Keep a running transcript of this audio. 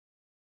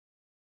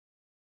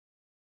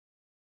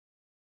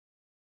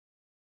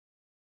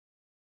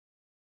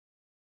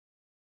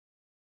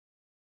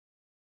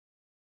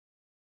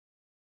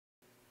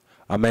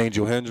I'm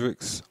Angel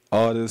Hendrixx,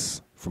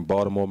 artist from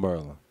Baltimore,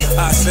 Maryland.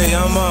 I say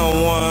I'm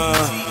on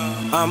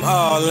one, I'm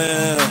all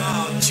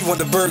in. She want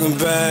the Bergen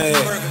bag,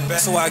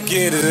 so I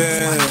get it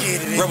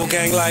in. Rebel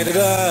gang light it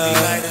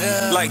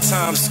up, like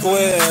Times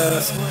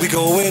Square. We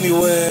go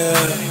anywhere,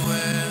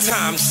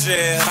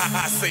 timeshare.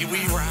 I say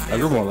we ride. I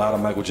grew up on a lot of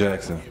Michael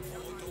Jackson.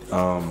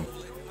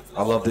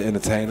 I love the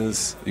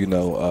entertainers, you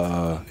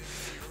know.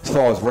 As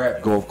far as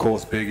rap go, of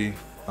course, Biggie.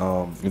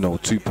 You know,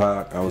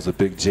 Tupac. I was a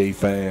big J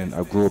fan.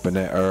 I grew up in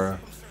that era.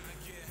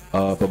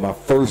 But my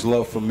first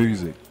love for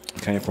music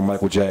came from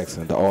Michael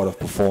Jackson. The art of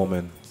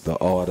performing, the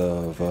art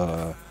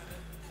of,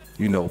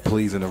 you know,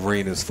 pleasing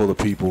arenas full of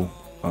people.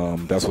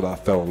 That's what I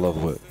fell in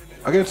love with.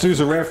 I get introduced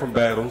to rap from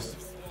battles,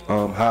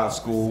 high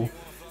school.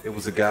 It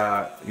was a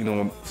guy, you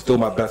know, still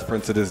my best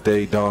friend to this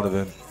day,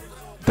 Donovan,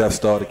 Death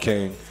Star the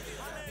King.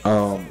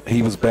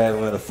 He was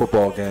battling at a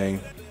football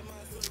game.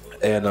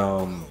 And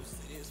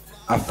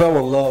I fell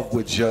in love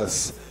with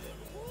just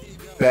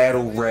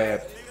battle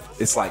rap.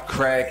 It's like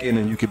cracking,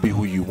 and you can be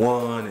who you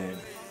want, and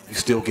you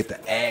still get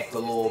to act a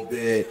little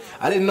bit.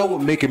 I didn't know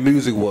what making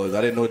music was.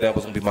 I didn't know that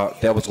was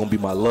gonna be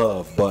my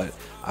love. But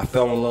I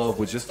fell in love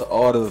with just the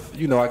art of,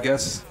 you know, I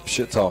guess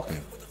shit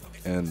talking,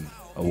 in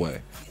a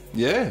way.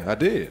 Yeah, I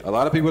did. A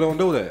lot of people don't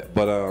know that,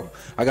 but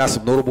I got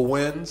some notable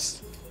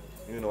wins.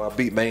 You know, I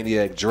beat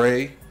Maniac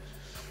Dre.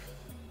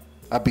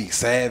 I beat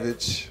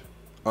Savage.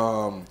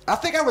 I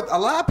think a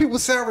lot of people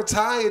say I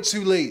retired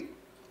too late.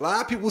 A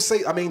lot of people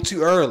say, I mean,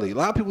 too early. A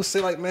lot of people say,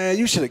 like, man,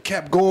 you should have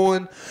kept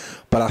going.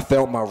 But I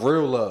found my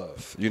real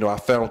love. You know, I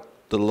found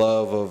the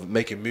love of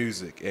making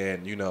music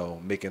and, you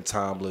know, making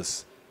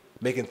things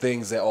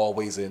that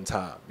always in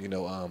time. You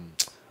know,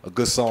 a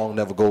good song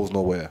never goes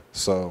nowhere.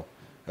 So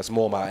that's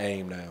more my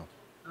aim now.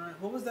 All right,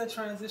 what was that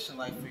transition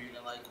like for you?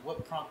 Like,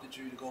 what prompted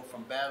you to go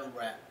from battle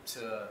rap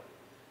to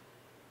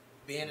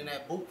being in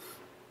that booth?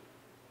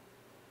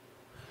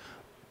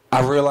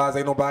 I realized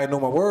ain't nobody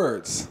know my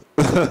words.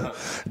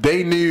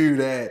 They knew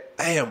that,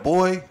 damn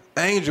boy,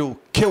 Angel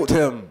killed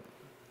him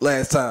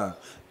last time,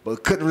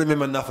 but couldn't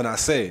remember nothing I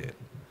said.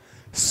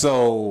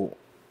 So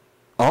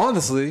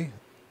honestly,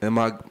 and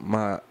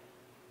my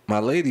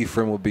lady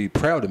friend would be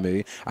proud of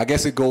me. I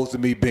guess it goes to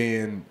me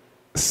being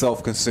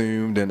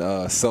self-consumed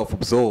and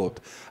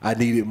self-absorbed. I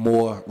needed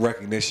more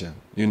recognition.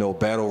 You know,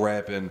 battle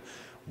rapping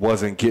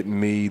wasn't getting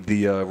me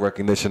the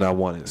recognition I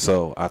wanted,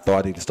 so I thought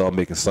I needed to start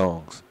making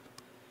songs.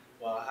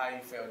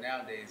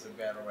 Nowadays, a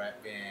battle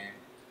rap band,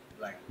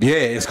 like, yeah,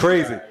 it's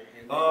crazy.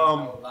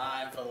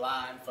 Line for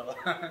line for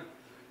line.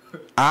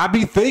 I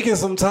be thinking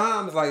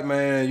sometimes, like,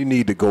 man, you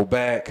need to go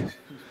back,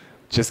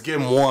 just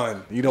give him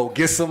one. You know,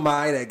 get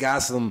somebody that got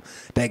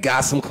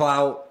some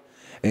clout,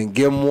 and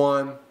give him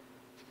one.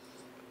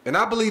 And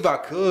I believe I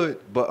could,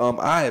 but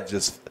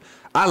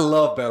I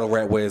love battle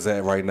rap where it's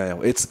at right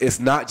now. It's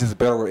not just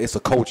battle rap; it's a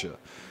culture.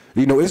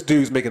 You know, it's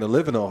dudes making a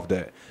living off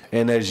that.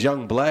 And as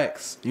young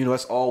blacks, you know,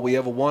 that's all we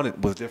ever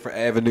wanted was different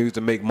avenues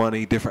to make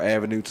money, different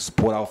avenues to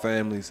support our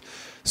families.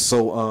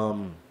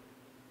 So,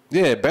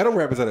 yeah, battle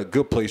rap is at a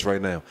good place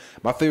right now.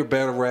 My favorite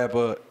battle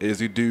rapper is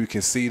the dude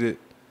Conceited,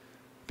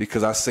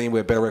 because I seen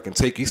where battle rap can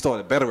take you. He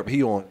started battle rap.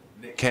 He on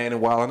Nick Cannon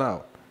Wildin'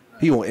 Out.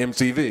 He on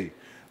MTV.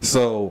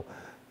 So,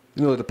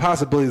 you know, the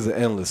possibilities are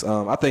endless.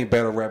 I think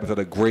battle rap is at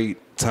a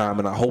great time,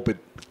 and I hope it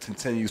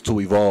continues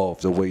to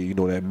evolve the way, you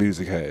know, that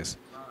music has.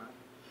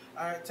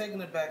 All right, taking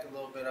it back a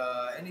little bit.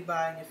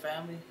 Anybody in your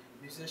family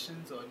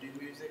musicians or do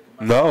music?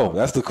 No,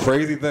 that's the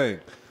crazy thing.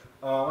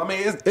 I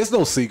mean, it's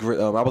no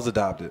secret. I was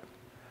adopted,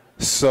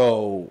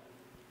 so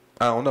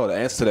I don't know. The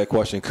answer to that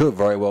question could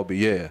very well be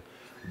yeah.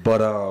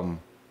 But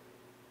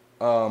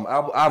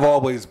I've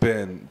always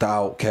been the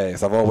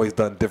outcast. I've always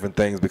done different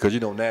things because,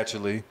 you know,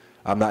 naturally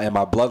I'm not in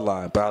my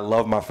bloodline, but I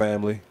love my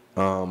family.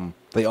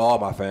 They are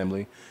my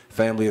family.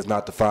 Family is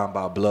not defined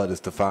by blood; it's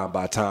defined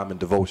by time and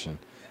devotion.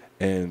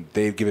 And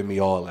they've given me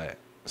all that.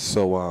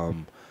 So,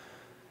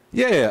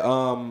 yeah,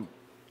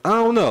 I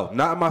don't know.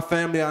 Not in my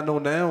family I know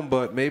now,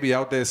 but maybe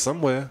out there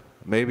somewhere.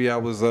 Maybe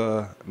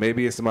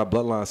maybe it's in my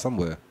bloodline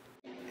somewhere.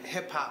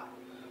 Hip hop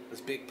was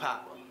Big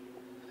Papa.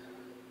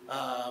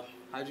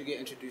 How'd you get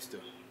introduced to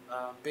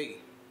Biggie?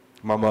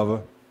 My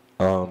mother.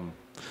 My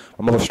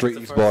mother straight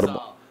East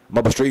Baltimore.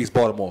 My mother straight East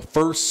Baltimore.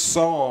 First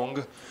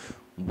song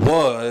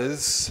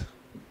was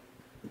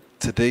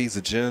Today's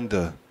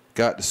Agenda.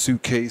 Got the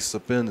suitcase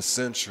up in the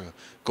Centra.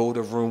 Go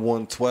to room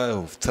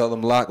 112. Tell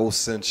them Laco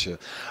sent you.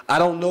 I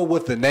don't know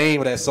what the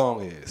name of that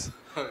song is,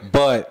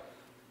 but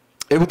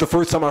it was the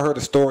first time I heard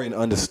a story and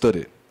understood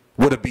it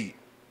with a beat.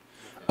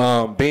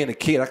 Being a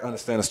kid, I can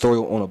understand a story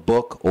on a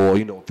book or,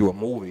 you know, through a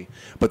movie,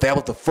 but that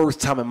was the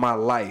first time in my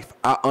life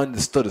I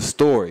understood a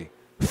story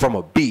from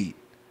a beat.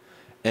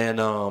 And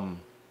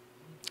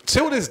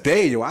till this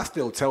day, yo, I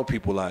still tell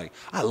people, like,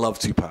 I love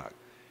Tupac.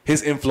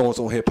 His influence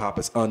on hip hop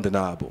is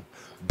undeniable,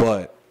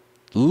 but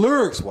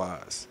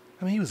lyrics-wise,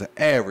 I mean, he was an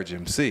average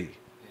MC.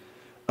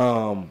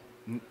 I'll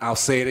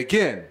say it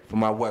again for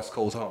my West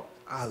Coast home.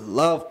 I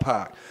love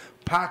Pac.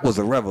 Pac was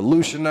a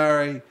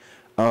revolutionary.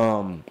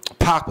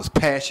 Pac was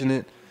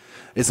passionate.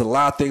 It's a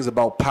lot of things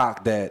about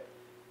Pac that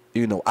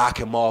you know, I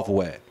can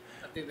marvel at.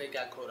 I think they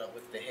got caught up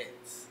with the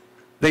hits.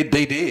 They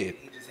did.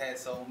 He just had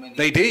so many.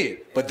 They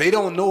did. But they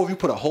don't know if you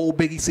put a whole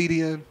Biggie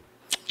CD in,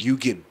 you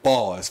get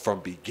bars from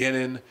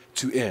beginning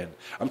to end.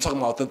 I'm talking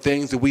about the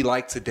things that we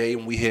like today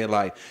when we hear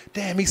like,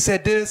 damn, he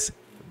said this.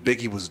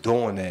 Biggie was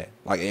doing that.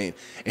 Like, and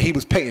he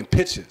was painting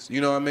pictures.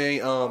 You know what I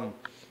mean?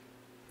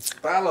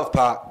 But I love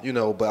Pop, you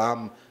know, but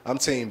I'm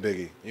team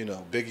Biggie. You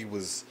know,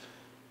 Biggie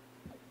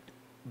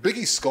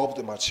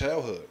sculpted my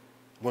childhood.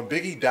 When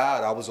Biggie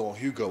died, I was on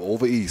Hugo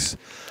over East.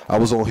 I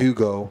was on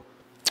Hugo,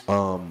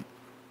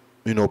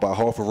 you know, by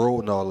Harford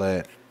Road and all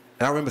that.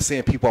 And I remember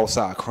seeing people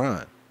outside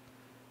crying.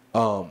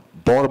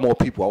 Baltimore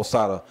people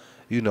outside of,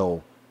 you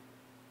know,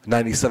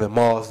 97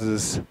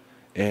 Mazdas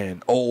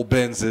and old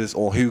Benzes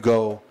on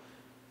Hugo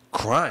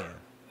crying.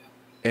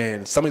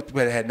 And some of the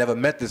people had never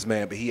met this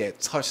man, but he had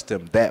touched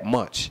them that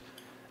much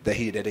that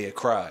they had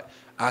cried.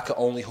 I could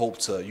only hope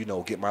to, you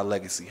know, get my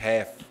legacy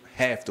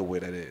half the way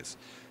that is.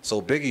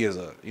 So Biggie's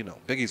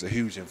a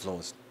huge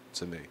influence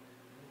to me.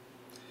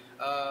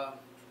 Can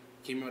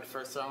you remember the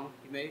first song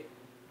you made?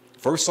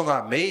 First song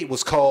I made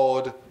was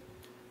called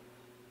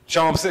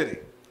Charm City.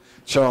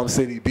 Charm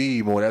City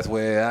be more. That's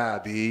where I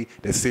be.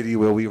 The city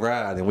where we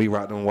ride and we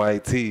rock them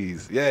white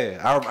tees.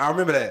 Yeah, I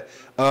remember that.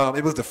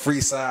 It was the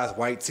free size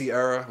white tee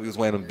era. We was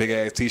wearing them big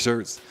ass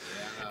t-shirts.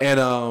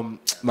 And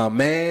my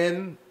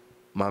man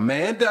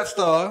Death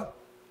Star,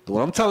 the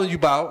one I'm telling you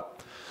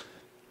about,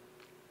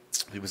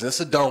 he was in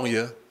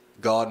Sedonia,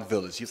 Garden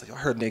Village. He was like, I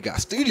heard they got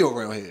a studio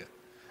around here.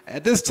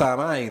 At this time,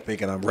 I ain't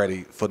thinking I'm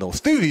ready for no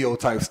studio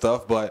type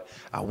stuff, but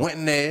I went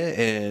in there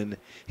and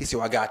he said,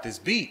 well, I got this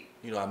beat.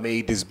 You know, I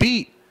made this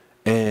beat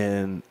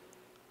and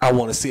I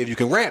want to see if you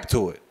can rap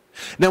to it.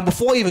 Now,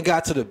 before I even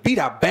got to the beat,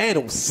 I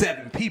battled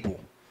 7 people.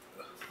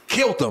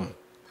 Killed them.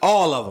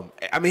 All of them.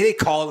 I mean, they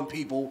calling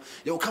people,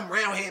 yo, come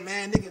around here,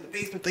 man. Nigga in the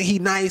basement think he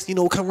nice, you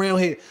know, come around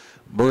here.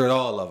 Murdered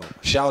all of them.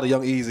 Shout out to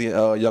Young Easy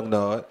and Young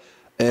Nod.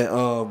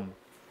 And,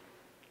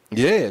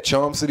 yeah,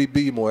 Charm City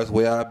be more. That's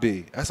where I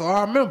be. That's all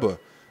I remember.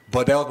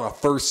 But that was my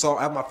first song.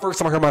 My first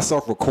time I heard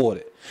myself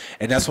recorded.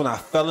 And that's when I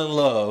fell in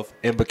love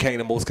and became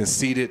the most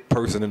conceited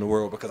person in the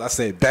world because I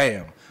said,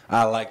 damn,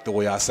 I like the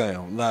way I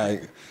sound.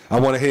 Like, I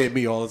want to hear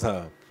me all the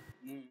time.